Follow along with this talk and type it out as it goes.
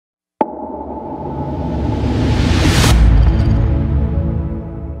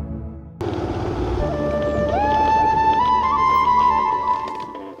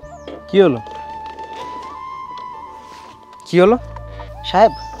কি হলো কি হলো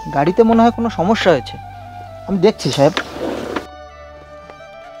সাহেব, গাড়িতে মনে হয় কোনো সমস্যা হয়েছে। আমি দেখছি সাহেব।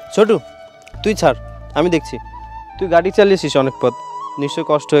 ছোটু, তুই ছাড়, আমি দেখছি। তুই গাড়ি চালিয়েছিস অনেক পথ, নিশ্চয়ই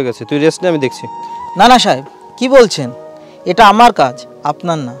কষ্ট হয়ে গেছে। তুই রেস্ট নে, আমি দেখছি। না না সাহেব, কি বলছেন? এটা আমার কাজ,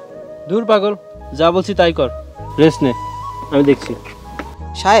 আপনার না। দূর পাগল, যা বলছি তাই কর, রেস্ট নে, আমি দেখছি।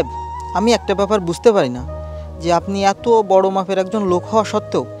 সাহেব, আমি একটা ব্যাপার বুঝতে পারি না যে আপনি এত বড় মাপের একজন লোক হওয়া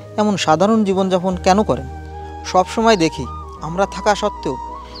সত্ত্বেও এমন সাধারণ জীবনযাপন কেন করেন। সব সময় দেখি আমরা থাকা সত্ত্বেও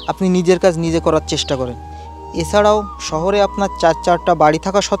আপনি নিজের কাজ নিজে করার চেষ্টা করেন। এছাড়াও শহরে আপনার চারটা বাড়ি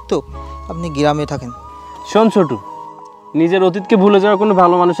থাকা সত্ত্বেও আপনি গ্রামে থাকেন। শোন ছোটু, নিজের অতীতকে ভুলে যাওয়া কোনো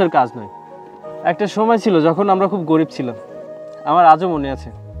ভালো মানুষের কাজ নয়। একটা সময় ছিল যখন আমরা খুব গরিব ছিলাম, আমার আজও মনে আছে।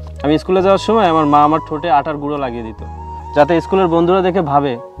 আমি স্কুলে যাওয়ার সময় আমার মা আমার ঠোঁটে আটার গুঁড়ো লাগিয়ে দিত, যাতে স্কুলের বন্ধুরা দেখে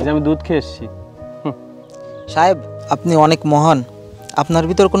ভাবে যে আমি দুধ খেয়ে এসেছি। সাহেব, আপনি অনেক মহান, আপনার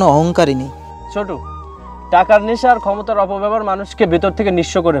ভিতর কোনো অহংকারই নেই। ছোটু, টাকার নেশা আর ক্ষমতার অপব্যবহার মানুষকে ভেতর থেকে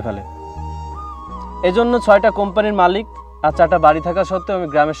নিঃস্ব করে ফেলে। এজন্য 6টা কোম্পানির মালিক আর 4টা বাড়ি থাকা সত্ত্বেও আমি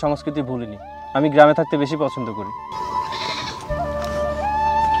গ্রামের সংস্কৃতি ভুলিনি। আমি গ্রামে থাকতে বেশি পছন্দ করি।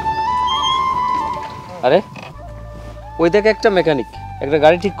 আরে ওই দেখে একটা মেকানিক একটা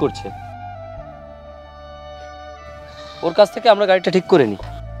গাড়ি ঠিক করছে, ওর কাছ থেকে আমরা গাড়িটা ঠিক করে নিই।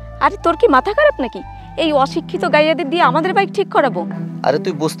 আরে তোর কি মাথা খারাপ নাকি? এই অশিক্ষিত গাইয়াদের দিয়ে আমাদের বাইক ঠিক করাবো? আরে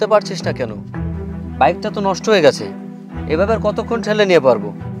তুই বুঝতে পারছিস না কেন? বাইকটা তো নষ্ট হয়ে গেছে, এভাবে আর কতক্ষণ ঠেলে নিয়ে পারবো?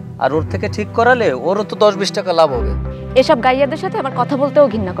 আর ওর থেকে ঠিক করালে ওরও তো 10-20 টাকা লাভ হবে। এসব গাইয়াদের সাথে আমার কথা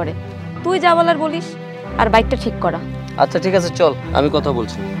বলতেও ঘৃণা করে। তুই যা বলার বলিস, আর বাইকটা ঠিক করা। আচ্ছা ঠিক আছে, চল, আমি কথা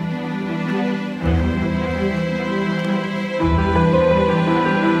বলছি।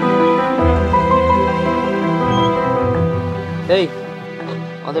 এই,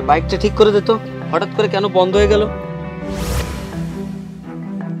 আমাদের বাইকটা ঠিক করে দে তো, হঠাৎ করে কেন বন্ধ হয়ে গেল?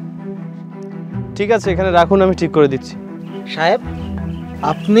 ঠিক আছে, এখানে রাখুন, আমি ঠিক করে দিচ্ছি। সাহেব,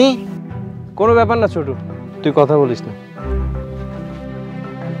 আপনি? কোনো ব্যাপার না ছোটু, তুই কথা বলিস না।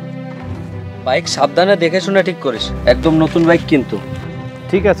 বাইক সাবধানে দেখে শুনে ঠিক করিস, একদম নতুন বাইক কিন্তু।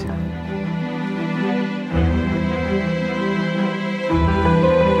 ঠিক আছে।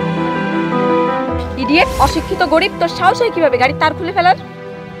 ইডিয়েট, অশিক্ষিত গরিব, তোর সাহস হয় কিভাবে গাড়ি তার খুলে ফেলার?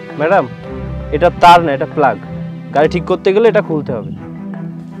 ম্যাডাম, এটা তার না, এটা প্লাগ। গাড়ি ঠিক করতে গেলে এটা খুলতে হবে,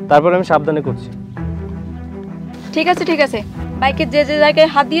 তারপর আমি সাবধানে করছি। ঠিক আছে ঠিক আছে, বাইকের যে যে জায়গায়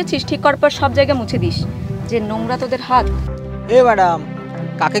হাত দিয়েছিস ঠিক করার পর সব জায়গায় মুছে দিস। যে নোংরা তোদের হাত। এ ম্যাডাম,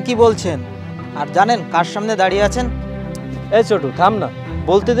 কাকে কি বলছেন? আর জানেন কার সামনে দাঁড়িয়ে আছেন? এই ছোটু, থাম না,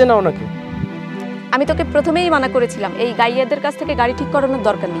 বলতে দে না ওনাকে। আমি তোকে প্রথমেই মানা করেছিলাম এই গাইয়াদের কাছ থেকে গাড়ি ঠিক করানোর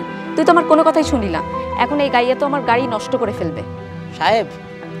দরকার নেই। তুই তো আমার কোনো কথাই শুনলি না। এখন এই গাইয়া তো আমার গাড়ি নষ্ট করে ফেলবে। সাহেব,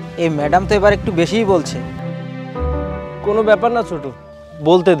 এই ম্যাডাম তো এবার একটু বেশিই বলছে। কোনো ব্যাপার না ছোটু,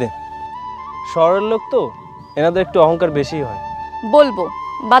 বলতে দে। শহরের লোক তো, এনাদের একটু অহংকার বেশি হয়। বলবো,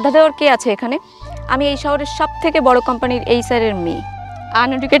 বাধা দেওয়ার কে আছে এখানে? আমি এই শহরের সব থেকে বড় কোম্পানির এই স্যারের মেয়ে।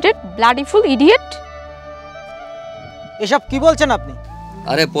 Uneducated, bloody fool idiot. এসব কি বলছেন আপনি?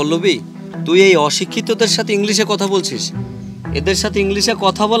 আরে পল্লবী, তুই এই অশিক্ষিতদের সাথে ইংলিশে কথা বলছিস? এদের সাথে ইংলিশে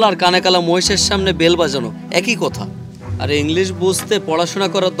কথা বলা আর কানে কালা মহিষের সামনে বেল বাজানো একই কথা। আরে ইংলিশ বুঝতে পড়াশোনা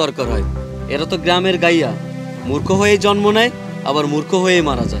করার দরকার হয়। এরা তো গ্রামের গাইয়া, মূর্খ হয়ে জন্ম নেয়, আবার মূর্খ হয়েই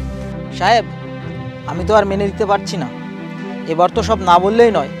মারা যায়। সাহেব, আমি তো আর মেনে দিতে পারছি না। এবার তো সব না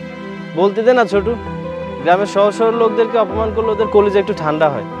বললেই নয়। বলতে দে না ছোটু, গ্রামের শহর শহর লোকদেরকে অপমান করলে ওদের কলিজা একটু ঠান্ডা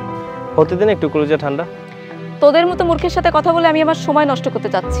হয়। হতে দেন একটু কলিজা ঠান্ডা। তোদের মতো মূর্খের সাথে কথা বলে আমি আমার সময় নষ্ট করতে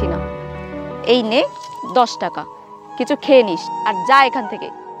চাচ্ছি না। এই নে 10 টাকা, কিছু খেয়ে নিস আর যা এখান থেকে।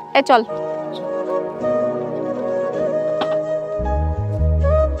 এই চল।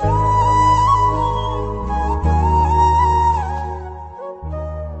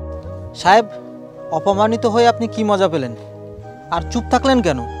 সাহেব, অপমানিত হয়ে আপনি কি মজা পেলেন? আর চুপ থাকলেন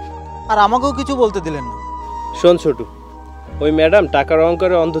কেন? আর আমাকেও কিছু বলতে দিলেন না। শোন ছোটু, ওই ম্যাডাম টাকার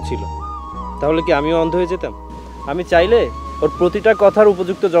অহংকারে অন্ধ ছিল, তাহলে কি আমিও অন্ধ হয়ে যেতাম? আমি চাইলে ওর প্রতিটা কথার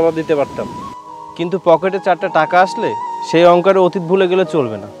উপযুক্ত জবাব দিতে পারতাম, কিন্তু পকেটে 4টা টাকা আসলে সেই অহংকারে অতীত ভুলে গেলে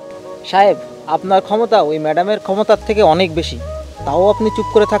চলবে না। সাহেব, আপনার ক্ষমতা ওই ম্যাডামের ক্ষমতার থেকে অনেক বেশি, তাও আপনি চুপ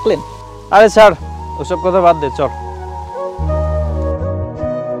করে থাকলেন। আরে ছাড়, ওসব কথা বাদ দে, চল।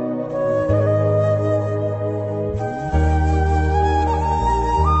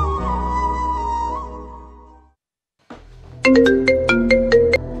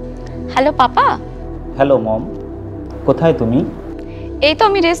 Hello papa. হ্যালো মম, কোথায় তুমি? এই তো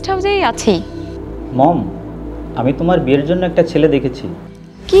আমি রেস্ট হাউসেই আছি। মম, আমি তোমার বিয়ের জন্য একটা ছেলে দেখেছি।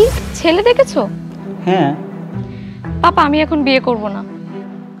 কি ছেলে দেখেছো? হ্যাঁ। পাপা, আমি এখন বিয়ে করব না।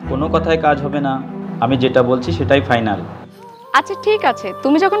 কোনো কথায় কাজ হবে না, আমি যেটা বলছি সেটাই ফাইনাল। আচ্ছা ঠিক আছে,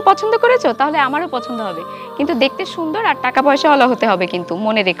 তুমি যখন পছন্দ করেছো তাহলে আমারও পছন্দ হবে, কিন্তু দেখতে সুন্দর আর টাকা পয়সাওয়ালা হতে হবে, কিন্তু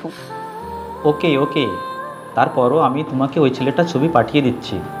মনে রেখো। ওকে ওকে, তারপরও আমি তোমাকে ওই ছেলেটার ছবি পাঠিয়ে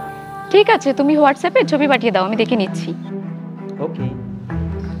দিচ্ছি। ঠিক আছে, তুমি হোয়াটসঅ্যাপে ছবি পাঠিয়ে দাও, আমি দেখে নিচ্ছি। ওকে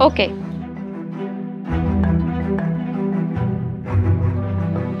ওকে।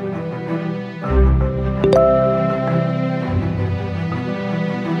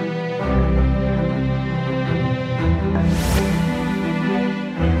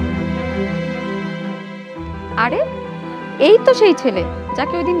 আরে এই তো সেই ছেলে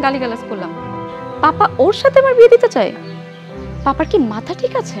যাকে ওই দিন গালিগালাজ করলাম। পাপা ওর সাথে আমার বিয়ে দিতে চায়। পাপার কি মাথা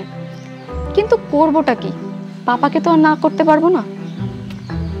ঠিক আছে? কিন্তু করবোটা কি, পাপাকে তো আর না করতে পারবো না।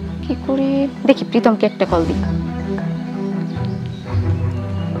 কি করে দেখি, প্রীতমকে একটা কল দিই।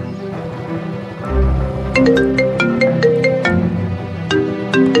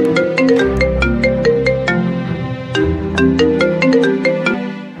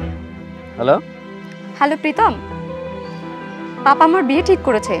 হ্যালো। হ্যালো প্রীতম, পাপা আমার বিয়ে ঠিক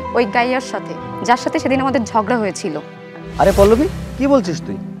করেছে ওই গাইয়ার সাথে, যার সাথে সেদিন আমাদের ঝগড়া হয়েছিল। আরে পল্লবী, কি বলছিস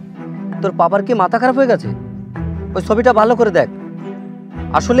তুই? তোর বাবার কি মাথা খারাপ হয়ে গেছে? ওই ছবিটা ভালো করে দেখ,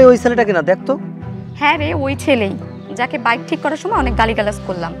 আসলে ওই ছেলেটা কিনা দেখ তো। হ্যাঁ রে, ওই ছেলেই, যাকে বাইক ঠিক করার সময় অনেক গালিগালাজ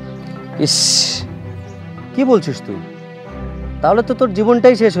করলাম। ইস, কি বলছিস তুই? তাহলে তো তোর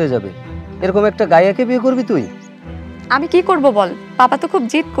জীবনটাই শেষ হয়ে যাবে। এরকম একটা গায়াকে বিয়ে করবি তুই? আমি কি করব বল, পাপা তো খুব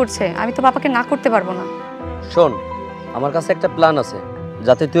জিদ করছে, আমি তো পাপাকে না করতে পারবো না। শোন, আমার কাছে একটা প্ল্যান আছে,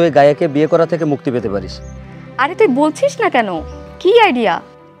 যাতে তুই ওই গায়াকে বিয়ে করা থেকে মুক্তি পেতে পারিস। আরে তুই বলছিস না কেন, কি আইডিয়া?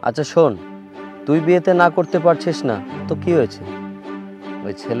 আচ্ছা শোন, তুই বিয়েতে না করতে পারছিস না তো কি হয়েছে,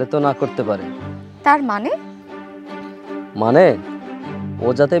 ওই ছেলে তো না করতে পারে। তার মানে? মানে ও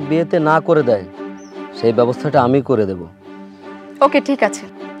যাতে বিয়েতে না করে দেয় সেই ব্যবস্থাটা আমি করে দেব। ওকে ঠিক আছে।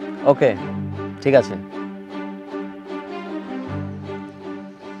 ওকে ঠিক আছে।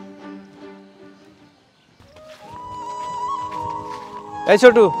 এই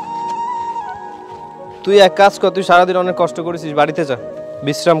ছোটু, তুই এক কাজ কর, তুই সারাদিন অনেক কষ্ট করেছিস, বাড়িতে যা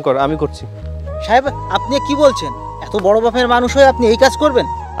বিশ্রাম কর, আমি করছি। সাহেব, আপনি কি বলছেন? এত বড় বাপের মানুষ হয়ে আপনি এই কাজ করবেন?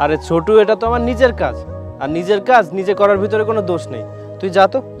 আরে ছোটু, এটা তো আমার নিজের কাজ, আর নিজের কাজ নিজে করার ভিতরে কোনো দোষ নেই। তুই যা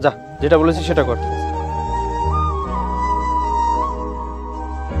তো, যা, যেটা বলেছিস সেটা কর।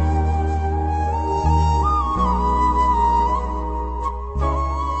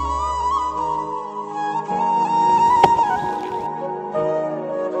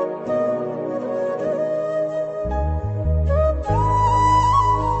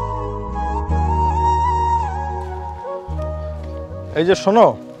 এই যে শোনো,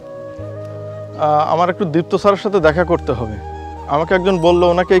 আমার একটু দীপ্ত স্যারের সাথে দেখা করতে হবে। আমাকে একজন বললো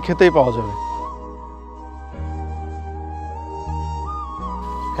ওনাকে এই খেতেই পাওয়া যাবে।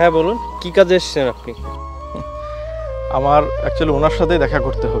 হ্যাঁ বলুন, কি কাজে এসেছেন আপনি? আমার অ্যাকচুয়ালি ওনার সাথেই দেখা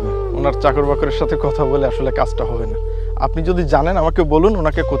করতে হবে। ওনার চাকর বাকরের সাথে কথা বলে আসলে কাজটা হবে না। আপনি যদি জানেন আমাকে বলুন,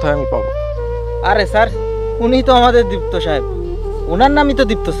 ওনাকে কোথায় আমি পাবো। আরে স্যার, উনি তো আমাদের দীপ্ত সাহেব, ওনার নামই তো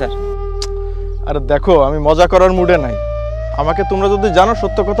দীপ্ত স্যার। আর দেখো, আমি মজা করার মুডে নাই। আমাকে তোমরা যদি জানো,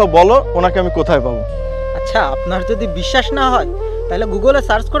 সত্য কথা বলো, ওনাকে আমি কোথায় পাবো। আচ্ছা, আপনার যদি বিশ্বাস না হয় তাহলে গুগলে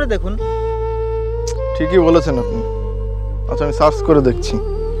সার্চ করে দেখুন। ঠিকই বলেছেন আপনি। আচ্ছা, আমি সার্চ করে দেখছি।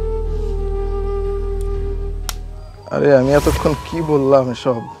 আরে আমি এতক্ষণ কি বললাম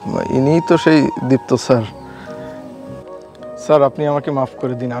এসব? ইনিই তো সেই দীপ্ত স্যার। স্যার, আপনি আমাকে মাফ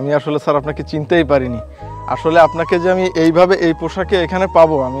করে দিন। আমি আসলে স্যার আপনাকে চিনতেই পারিনি। আসলে আপনাকে যে আমি এইভাবে এই পোশাকে এখানে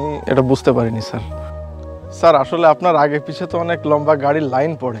পাবো, আমি এটা বুঝতে পারিনি স্যার। স্যার, আসলে আপনার আগে পিছে তো অনেক লম্বা গাড়ির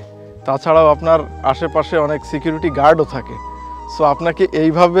লাইন পড়ে, তাছাড়াও আপনার আশেপাশে অনেক সিকিউরিটি গার্ডও থাকে। সো আপনাকে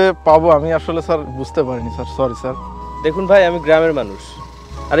এইভাবে পাবো আমি আসলে স্যার বুঝতে পারিনি স্যার। Sorry sir. দেখুন ভাই, আমি গ্রামের মানুষ,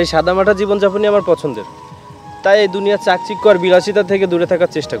 আর এই সাদামাটা জীবনযাপনই আমার পছন্দের, তাই এই দুনিয়ার চাকচিক্য আর বিলাসিতা থেকে দূরে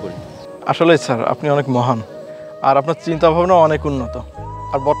থাকার চেষ্টা করি। আসলে স্যার আপনি অনেক মহান, আর আপনার চিন্তাভাবনা অনেক উন্নত।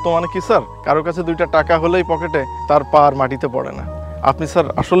 আর বর্তমানে কি স্যার, কারো কাছে 2টা টাকা হলেই পকেটে, তার পা আর মাটিতে পড়ে না। আপনি স্যার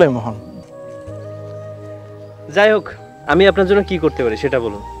আসলেই মহান। যাই হোক, আমি আপনার জন্য কি করতে পারি সেটা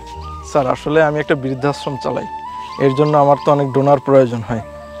বলুন। স্যার, আসলে আমি একটা বৃদ্ধাশ্রম চালাই, এর জন্য আমার তো অনেক ডোনার প্রয়োজন হয়,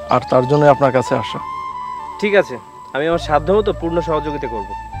 আর তার জন্যই আপনার কাছে আসা। ঠিক আছে, আমি আমার সাধ্যমতো পূর্ণ সহযোগিতা করব।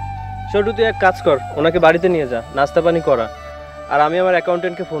 ছোটু, তুই এক কাজ কর, ওনাকে বাড়িতে নিয়ে যা, নাস্তা পানি করা, আর আমি আমার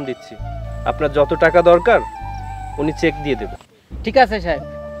অ্যাকাউন্টেন্টকে ফোন দিচ্ছি। আপনার যত টাকা দরকার উনি চেক দিয়ে দেবে। ঠিক আছে সাহেব,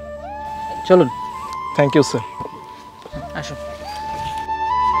 চলুন। Thank you sir. আসুন।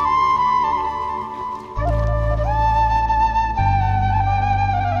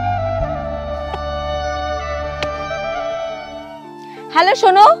 হ্যালো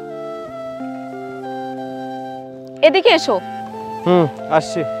শোনো, এদিকে এসো।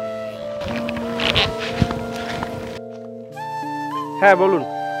 আসছি। হ্যাঁ বলুন।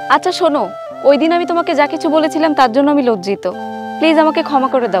 আচ্ছা শোনো, ওই দিন আমি তোমাকে যা কিছু বলেছিলাম তার জন্য আমি লজ্জিত। প্লিজ আমাকে ক্ষমা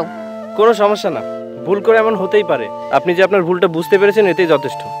করে দাও। কোনো সমস্যা না, ভুল করে এমন হতেই পারে। আপনি যে আপনার ভুলটা বুঝতে পেরেছেন এতেই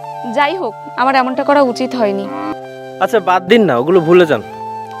যথেষ্ট। যাই হোক, আমার এমনটা করা উচিত হয়নি। আচ্ছা বাদ দিন না, ওগুলো ভুলে যান।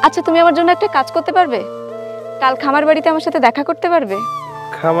 আচ্ছা তুমি আমার জন্য একটা কাজ করতে পারবে? কাল খামার বাড়িতে আমার সাথে দেখা করতে পারবে?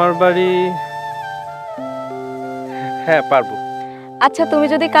 খামার বাড়ি? হ্যাঁ পারবো। আচ্ছা তুমি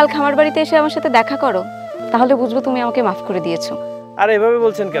যদি কাল খামার বাড়িতে এসে আমার সাথে দেখা করো তাহলে বুঝবো তুমি আমাকে মাফ করে দিয়েছো। আর এভাবে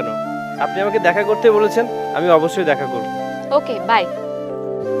বলছেন কেন? আপনি আমাকে দেখা করতে বলেছেন, আমি অবশ্যই দেখা করব। Okay bye.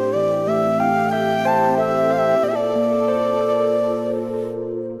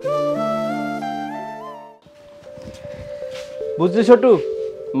 বুঝলি ছোটু,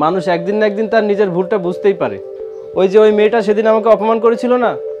 মানুষ একদিন না একদিন তার নিজের ভুলটা বুঝতেই পারে। ওই যে ওই মেয়েটা সেদিন আমাকে অপমান করেছিল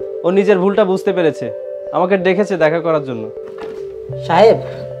না, ও নিজের ভুলটা বুঝতে পেরেছে, আমাকে ডেকেছে দেখা করার জন্য। সাহেব,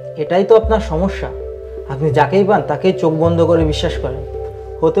 এটাই তো আপনার সমস্যা। আপনি যাকেই পান তাকেই চোখ বন্ধ করে বিশ্বাস করেন।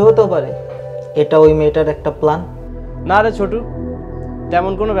 হতেও পারে এটা ওই মেয়েটার একটা প্ল্যান। না রে ছোটু,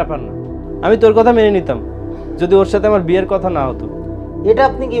 তেমন কোনো ব্যাপার না। আমি তোর কথা মেনে নিতাম যদি ওর সাথে আমার বিয়ের কথা না হতো। এটা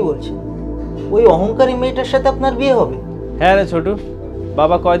আপনি কি বলছেন? ওই অহংকারী মেয়েটার সাথে আপনার বিয়ে হবে? হ্যাঁ রে ছোটু,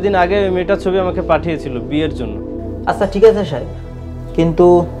 বাবা কয়েকদিন আগে ওই মেয়েটার ছবি আমাকে পাঠিয়েছিল বিয়ের জন্য। আচ্ছা ঠিক আছে সাহেব, কিন্তু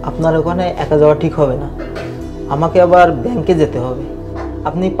আপনার ওখানে একা যাওয়া ঠিক হবে না। আমাকে আবার ব্যাংকে যেতে হবে।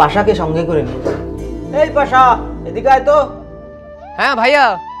 আপনি পাশাকে সঙ্গে করে নিন। এই পাশা, এদিকে আয় তো। হ্যাঁ ভাইয়া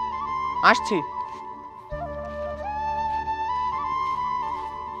আসছি।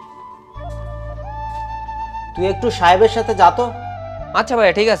 তুই একটু সাহেবের সাথে যা তো। আচ্ছা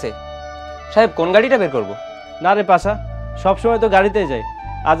ভাইয়া ঠিক আছে। সাহেব কোন গাড়িটা বের করব? না রে পাশা, সবসময় তো গাড়িতেই যাই,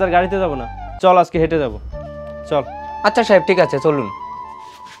 আজ আর গাড়িতে যাব না। চল আজকে হেঁটে যাব, চল। আচ্ছা সাহেব ঠিক আছে চলুন।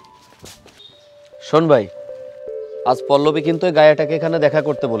 শোন ভাই, আজ পল্লবী কিন্তু এই গায়াটাকে এখানে দেখা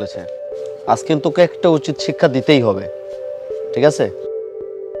করতে বলেছে। আজ কিন্তু তোকে একটা উচিত শিক্ষা দিতেই হবে, ঠিক আছে?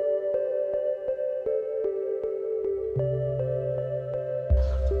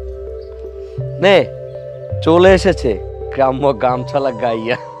 নে, চলে এসেছে গ্রাম্য গামছালা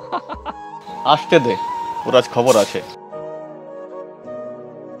গাইয়া। আসতে দে, ওর আজ খবর আছে।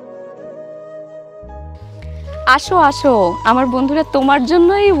 আসো আসো, আমার বন্ধুরা তোমার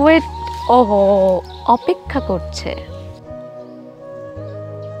জন্যই অপেক্ষা করছে।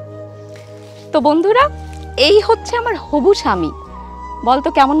 তো বন্ধুরা, এই হচ্ছে আমার হবু স্বামী। বলতো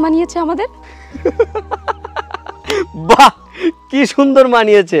কেমন মানিয়েছে আমাদের? বাহ, কি সুন্দর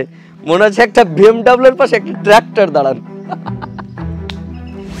মানিয়েছে। মনে হচ্ছে একটা বিএমডব্লিউর পাশে একটা ট্রাক্টর দাঁড়ানো।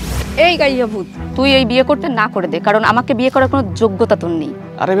 এই গাইয়া ভূত, তুই এই বিয়ে করতে না করে দে, কারণ আমাকে বিয়ে করার কোনো যোগ্যতা তোর নেই।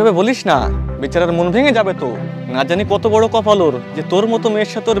 আরে ভেবে বলিস না, বেচারার মন ভেঙে যাবে তো। না জানি কত বড় কপাল ওর যে তোর মতো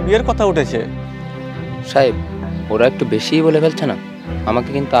মেয়ের সাথে ওর বিয়ের কথা উঠেছে। সাহেব ওরা একটু বেশিই বলে ফেলছে না? আমাকে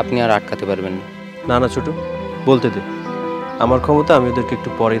কিন্তু আপনি আর আটকাতে পারবেন না। না না ছোটু, বলতে দে, আমার ক্ষমতা আমি ওদেরকে একটু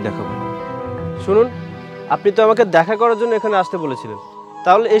পরেই দেখাবো। শুনুন, আপনি তো আমাকে দেখা করার জন্য এখানে আসতে বলেছিলেন,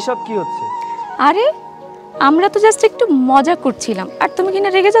 তাহলে এসব কি হচ্ছে? আরে আমরা তো জাস্ট একটু মজা করছিলাম, আর তুমি কিনা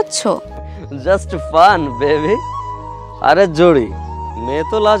রেগে যাচ্ছ? Just fun baby. আরে জড়ি, মেয়ে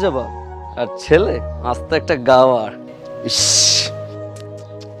তো লাজবাব, আর ছেলে আস্ত একটা গাওয়ার। ইস,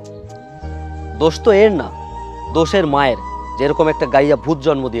 দোষ তো এর না, দোষের মায়ের, যেরকম একটা গাইয়া ভূত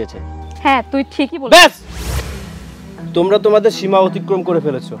জন্ম দিয়েছে। হ্যাঁ তুই ঠিকই বল। ব্যাস, তোমরা তোমাদের সীমা অতিক্রম করে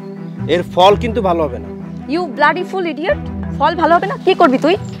ফেলেছো। এর ফল কিন্তু ভালো হবে না। You bloody fool idiot. ফল ভালো হবে না? কি করবি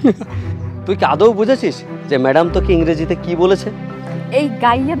তুই? তুই কি আদৌ বুঝেছিস যে ম্যাডাম তোকে ইংরেজিতে কি বলেছে? এই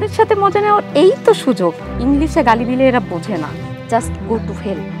গাইয়াদের সাথে মজা নেওয়ার এই তো সুযোগ। ইংলিশে গালি দিলে এরা বোঝে না। Just go to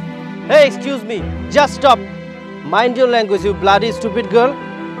hell. Hey, excuse me, just stop. Mind your language, you bloody stupid girl.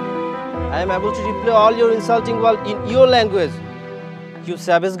 I am able to reply all your insulting words in your language. You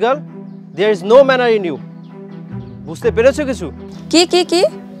savage girl, there is no manner in you. বুঝতে পেরেছো কিছু? কি কি কি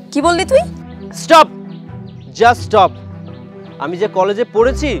কি বললি তুই? Stop, just stop. আমি যে কলেজে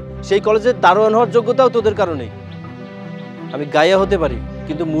পড়েছি সেই কলেজের দারোয়ান হওয়ার যোগ্যতাও তোদের কারণেই। আমি গাইয়া হতে পারি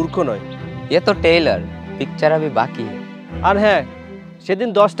কিন্তু মূর্খ নয়। ये तो टेलर पिक्चर अभी बाकी है। আর হ্যাঁ, সেদিন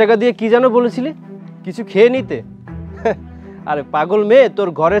 10 টাকা দিয়ে কি যেন বলেছিলি, কিছু খেয়ে নিতে? আরে পাগল মেয়ে, তোর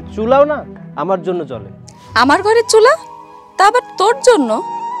ঘরের চুলাও না আমার জন্য চলে। আমার ঘরের চুলা? তা আবার তোর জন্য?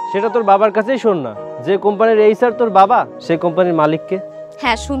 সেটা তোর বাবার কাছেই শোন না। যে কোম্পানির এই স্যার তোর বাবা, সেই কোম্পানির মালিককে।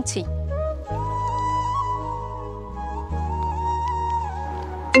 হ্যাঁ শুনছি।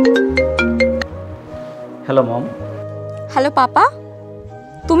 হ্যালো মম। হ্যালো পাপা,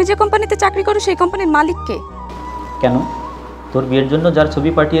 তুমি যে কোম্পানিতে চাকরি করো সেই কোম্পানির মালিক কে? কেন, তোর বিয়ের জন্য যার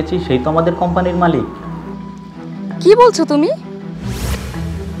ছবি পাঠিয়েছি সেই তো আমাদের কোম্পানির মালিক। কি বলছো তুমি?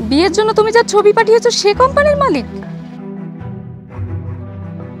 বিয়ের জন্য তুমি যার ছবি পাঠিয়েছো সে কোম্পানির মালিক?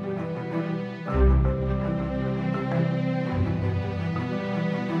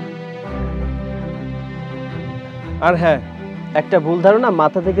 আর হ্যাঁ, একটা ভুল ধারণা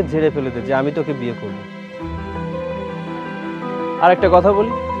মাথা থেকে ঝেড়ে ফেলে দে যে আমি তোকে বিয়ে করব। আর একটা কথা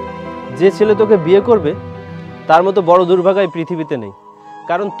বলি, যে ছেলে তোকে বিয়ে করবে তার মতো বড় দুর্ভাগা এই পৃথিবীতে নেই।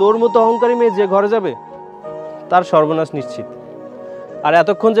 কারণ তোর মতো অহংকারী মেয়ে যে ঘরে যাবে তার সর্বনাশ নিশ্চিত। আর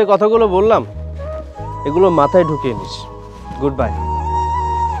এতক্ষণ যে কথাগুলো বললাম এগুলো মাথায় ঢুকিয়ে নিস। Good bye.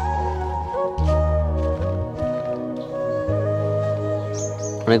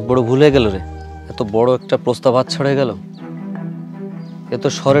 অনেক বড় ভুল হয়ে গেল রে, এত বড় একটা প্রস্তাব হাত ছড়ে গেল। এ তো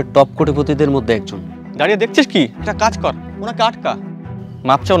শহরের টপ কোটিপতিদের মধ্যে একজন। দাঁড়িয়ে দেখছিস কি? একটা কাজ কর, ওনাকে আটকা,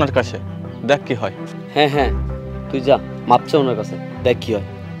 মাপ চা ওনার কাছে, দেখ কি হয়। হ্যাঁ হ্যাঁ, তুই যা, মাপ চা ওনার কাছে, দেখ কি হয়।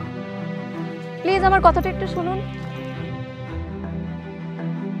 প্লিজ আমার কথাটা একটু শুনুন।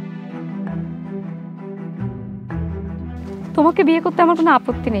 তোমাকে বিয়ে করতে আমার কোনো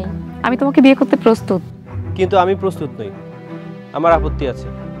আপত্তি নেই, আমি তোমাকে বিয়ে করতে প্রস্তুত। কিন্তু আমি প্রস্তুত নই, আমার আপত্তি আছে।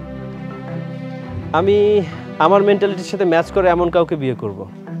 আমি আমার মেন্টালিটির সাথে ম্যাচ করে এমন কাউকে বিয়ে করব।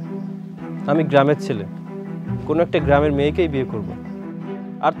 আমি গ্রামের ছেলে, কোনো একটা গ্রামের মেয়েকেই বিয়ে করব।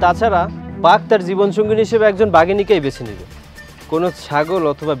 আর তাছাড়া বাঘ তার জীবনসঙ্গিনী হিসেবে একজন বাঘিনীকেই বেছে নেবে, কোনো ছাগল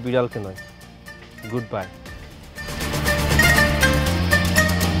অথবা বিড়ালকে নয়। Good bye.